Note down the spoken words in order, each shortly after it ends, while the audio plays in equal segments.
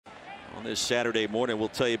on this Saturday morning. We'll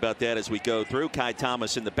tell you about that as we go through. Kai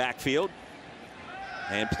Thomas in the backfield.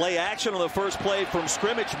 And play action on the first play from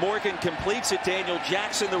scrimmage. Morgan completes it. Daniel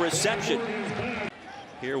Jackson the reception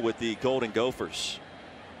here with the Golden Gophers.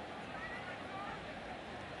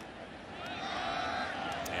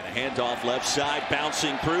 And a handoff left side,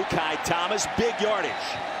 bouncing through. Kai Thomas, big yardage.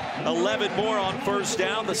 11 more on first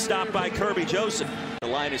down. The stop by Kirby Joseph. The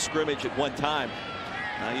line of scrimmage at one time.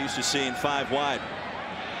 Not used to seeing 5 wide.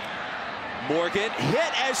 Morgan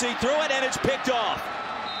hit as he threw it, and it's picked off.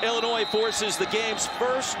 Illinois forces the game's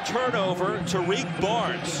first turnover to Tariq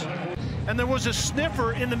Barnes. And there was a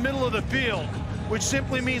sniffer in the middle of the field, which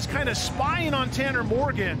simply means kind of spying on Tanner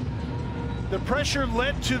Morgan. The pressure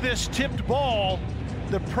led to this tipped ball.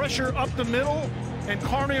 The pressure up the middle and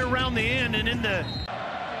Carney around the end and in the...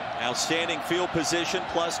 Outstanding field position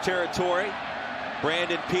plus territory.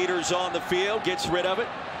 Brandon Peters on the field, gets rid of it.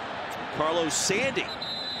 Carlos Sandy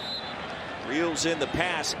reels in the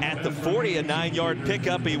pass at the 40, a 9-yard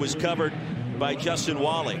pickup. He was covered by Justin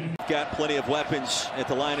Wally. Got plenty of weapons at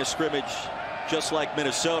the line of scrimmage, just like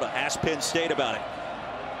Minnesota. Ask Penn State about it.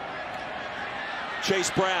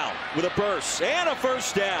 Chase Brown with a burst and a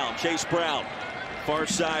first down. Chase Brown, far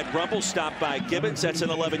side rumble, stopped by Gibbons. That's an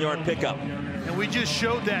 11-yard pickup. And we just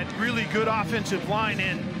showed that really good offensive line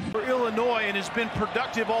in for Illinois and has been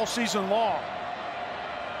productive all season long.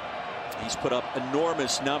 He's put up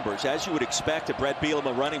enormous numbers, as you would expect a Brett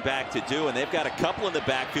Bielema running back to do, and they've got a couple in the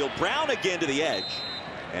backfield. Brown again to the edge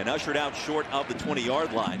and ushered out short of the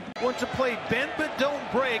 20-yard line. Want to play bend but don't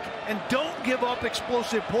break and don't give up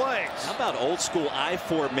explosive plays. How about old school I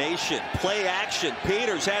formation, play action?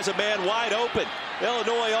 Peters has a man wide open.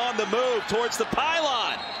 Illinois on the move towards the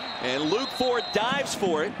pylon, and Luke Ford dives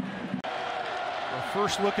for it. Our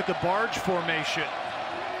first look at the barge formation.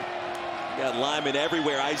 Got linemen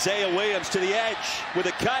everywhere. Isaiah Williams to the edge with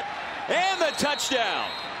a cut and the touchdown.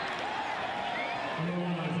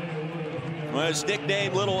 Well, his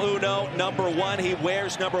nickname Little Uno, number 1. He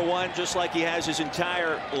wears number 1 just like he has his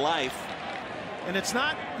entire life. And it's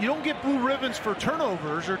not, you don't get blue ribbons for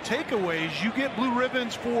turnovers or takeaways. You get blue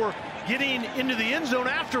ribbons for getting into the end zone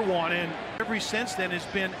after one. And every since then has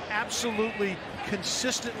been absolutely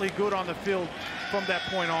consistently good on the field from that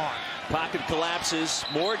point on. Pocket collapses.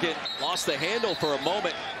 Morgan lost the handle for a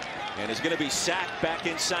moment and is going to be sacked back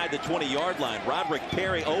inside the 20-yard line. Roderick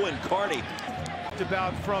Perry, Owen Carney.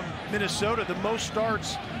 About from Minnesota, the most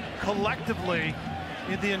starts collectively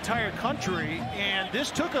in the entire country, and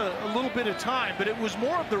this took a little bit of time, but it was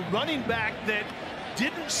more of the running back that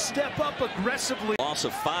didn't step up aggressively. Loss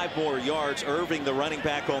of 5 more yards. Irving, the running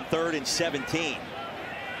back, on 3rd and 17.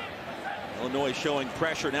 Illinois showing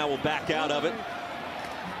pressure, now will back out of it.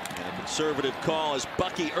 And a conservative call is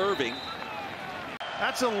Bucky Irving.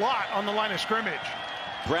 That's a lot on the line of scrimmage.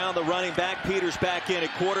 Brown, the running back. Peters back in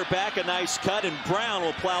at quarterback. A nice cut, and Brown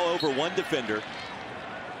will plow over one defender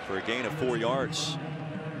for a gain of 4 yards.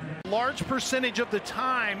 Large percentage of the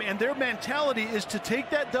time, and their mentality is to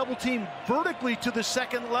take that double team vertically to the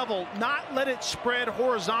second level, not let it spread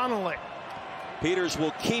horizontally. Peters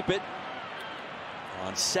will keep it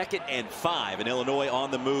on 2nd and 5, and Illinois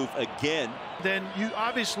on the move again. Then you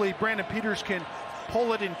obviously, Brandon Peters can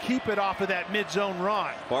pull it and keep it off of that mid-zone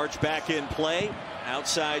run. Barge back in play.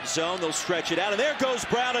 Outside zone, they'll stretch it out, and there goes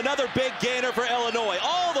Brown, another big gainer for Illinois,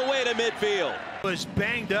 all the way to midfield. Was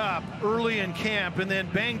banged up early in camp and then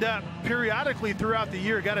banged up periodically throughout the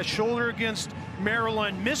year. Got a shoulder against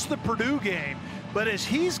Maryland, missed the Purdue game, but as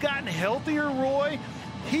he's gotten healthier, Roy,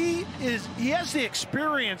 he has the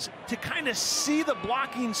experience to kind of see the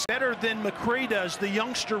blocking better than McCray does, the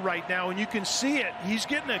youngster right now, and you can see it. He's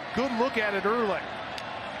getting a good look at it early.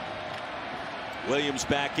 Williams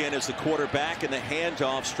back in as the quarterback, and the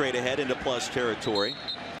handoff straight ahead into plus territory.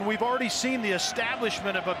 We've already seen the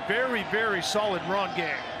establishment of a very, very solid run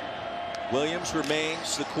game. Williams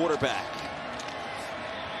remains the quarterback.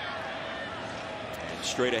 And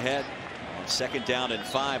straight ahead on 2nd down and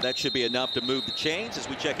 5. That should be enough to move the chains as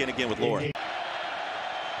we check in again with Laura.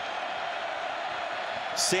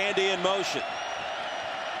 Sandy in motion.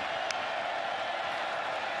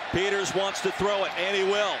 Peters wants to throw it, and he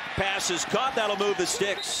will. Pass is caught. That'll move the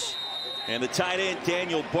sticks. And the tight end,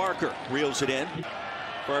 Daniel Barker, reels it in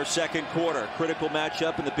for our second quarter. Critical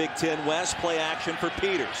matchup in the Big Ten West. Play action for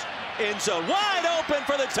Peters. End zone wide open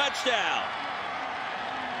for the touchdown.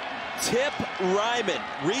 Tip Ryman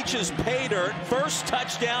reaches pay dirt. First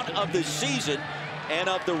touchdown of the season and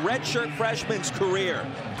of the redshirt freshman's career.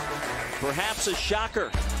 Perhaps a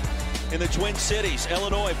shocker in the Twin Cities.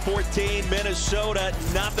 Illinois 14, Minnesota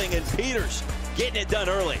nothing, and Peters getting it done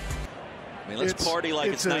early. mean, let's party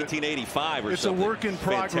like it's 1985 or something. It's a work in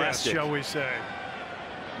progress, fantastic, shall we say.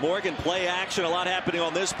 Morgan, play action, a lot happening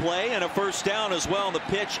on this play, and a first down as well on the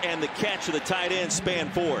pitch and the catch of the tight end span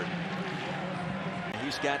forward.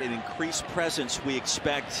 He's got an increased presence we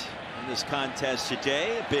expect in this contest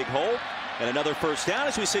today. A big hole and another first down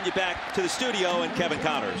as we send you back to the studio and Kevin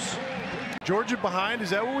Connors. Georgia behind, is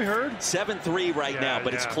that what we heard? 7-3 right now,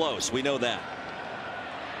 but it's close. We know that.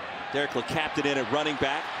 Derek LeCaptain in at running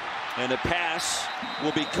back, and the pass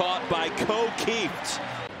will be caught by Keeft.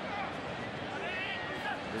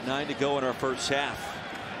 9 to go in our first half.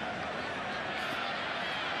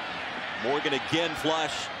 Morgan again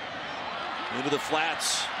flush into the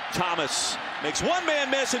flats. Thomas makes one man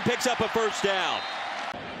miss and picks up a first down.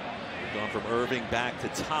 Gone from Irving back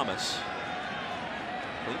to Thomas.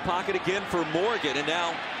 Clean pocket again for Morgan, and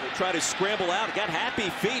now they'll try to scramble out. Got happy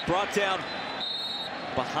feet, brought down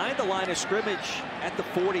behind the line of scrimmage at the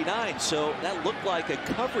 49, so that looked like a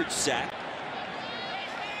coverage sack.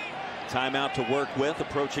 Timeout to work with,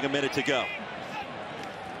 approaching a minute to go.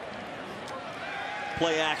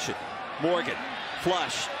 Play action. Morgan,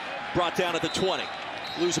 flush, brought down at the 20.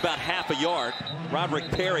 Lose about half a yard.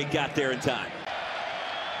 Roderick Perry got there in time.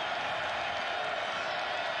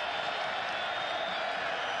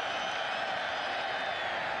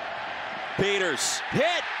 Peters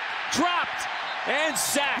hit, dropped, and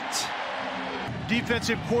sacked.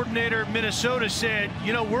 Defensive coordinator Minnesota said,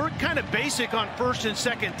 you know, we're kind of basic on first and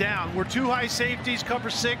second down. We're two high safeties, cover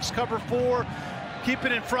 6, cover 4. Keep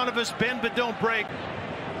it in front of us, bend but don't break.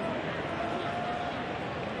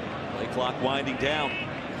 Play clock winding down.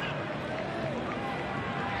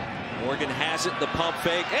 Morgan has it, the pump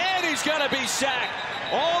fake, and he's going to be sacked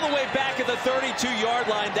all the way back at the 32-yard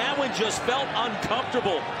line. That one just felt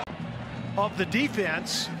uncomfortable. Of the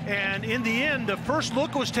defense, and in the end the first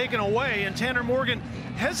look was taken away and Tanner Morgan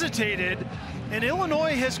hesitated, and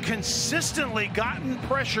Illinois has consistently gotten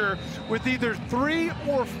pressure with either 3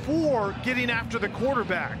 or 4 getting after the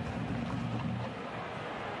quarterback.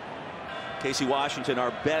 Casey Washington,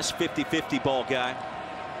 our best 50-50 ball guy.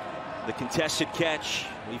 The contested catch,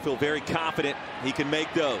 we feel very confident he can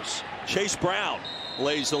make those. Chase Brown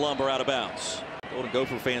lays the lumber out of bounds. Golden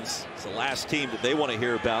Gopher fans, it's the last team that they want to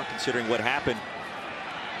hear about, considering what happened.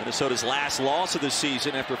 Minnesota's last loss of the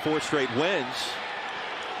season after 4 straight wins.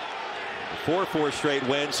 4 straight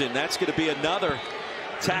wins, and that's going to be another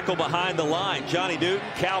tackle behind the line. Johnny Newton,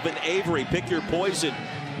 Calvin Avery, pick your poison.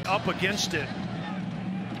 Up against it.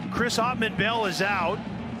 Chris Ottman-Bell is out.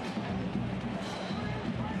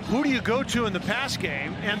 Who do you go to in the pass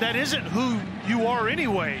game? And that isn't who you are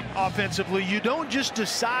anyway offensively. You don't just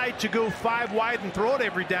decide to go 5 wide and throw it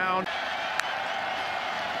every down.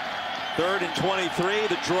 3rd and 23,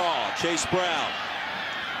 the draw. Chase Brown.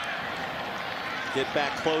 Get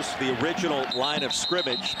back close to the original line of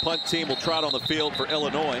scrimmage. Punt team will trot on the field for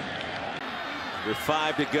Illinois. With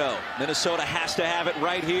 5 to go. Minnesota has to have it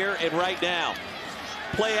right here and right now.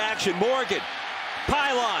 Play action, Morgan.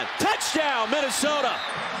 Pylon, touchdown, Minnesota.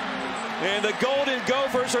 And the Golden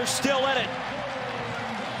Gophers are still in it.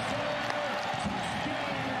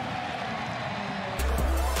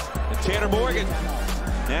 And Tanner Morgan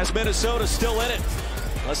has Minnesota still in it.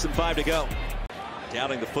 Less than 5 to go.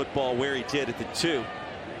 Doubting the football where he did at the 2.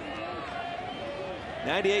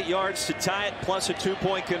 98 yards to tie it, plus a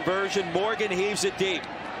 2-point conversion. Morgan heaves it deep.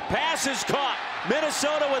 Pass is caught.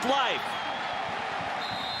 Minnesota with life.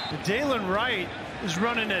 Dalen Wright is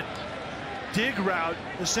running a dig route,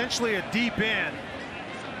 essentially a deep end.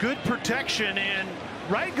 Good protection, and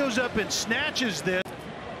Wright goes up and snatches this.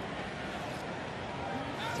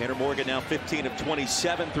 Tanner Morgan now 15 of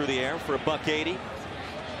 27 through the air for a $180.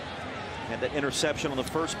 And the interception on the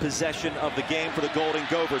first possession of the game for the Golden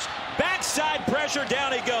Gophers. Backside pressure,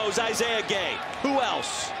 down he goes, Isaiah Gay. Who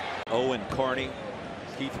else? Owen Carney,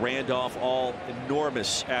 Keith Randolph, all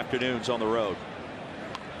enormous afternoons on the road.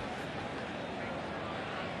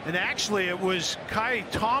 And actually it was Kai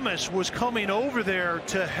Thomas was coming over there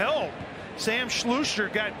to help. Sam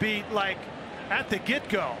Schlusser got beat like at the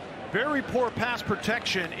get-go. Very poor pass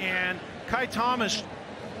protection, and Kai Thomas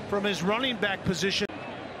from his running back position.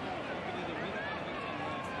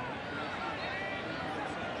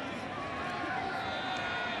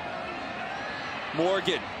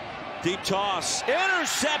 Morgan, deep toss,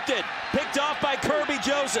 intercepted, picked off by Kirby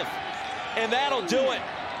Joseph, and that'll do it.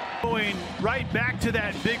 Going right back to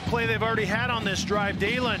that big play they've already had on this drive.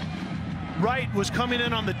 Dalen Wright was coming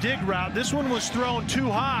in on the dig route. This one was thrown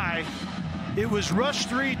too high. It was rush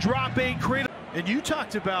 3, drop 8, cradle. And you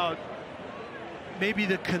talked about maybe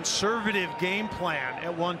the conservative game plan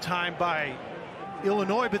at one time by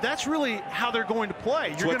Illinois, but that's really how they're going to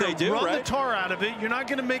play. You're going to run the tar out of it. You're not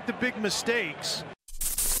going to make the big mistakes.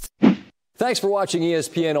 Thanks for watching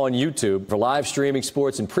ESPN on YouTube. For live streaming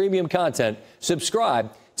sports and premium content,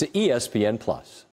 subscribe to ESPN+.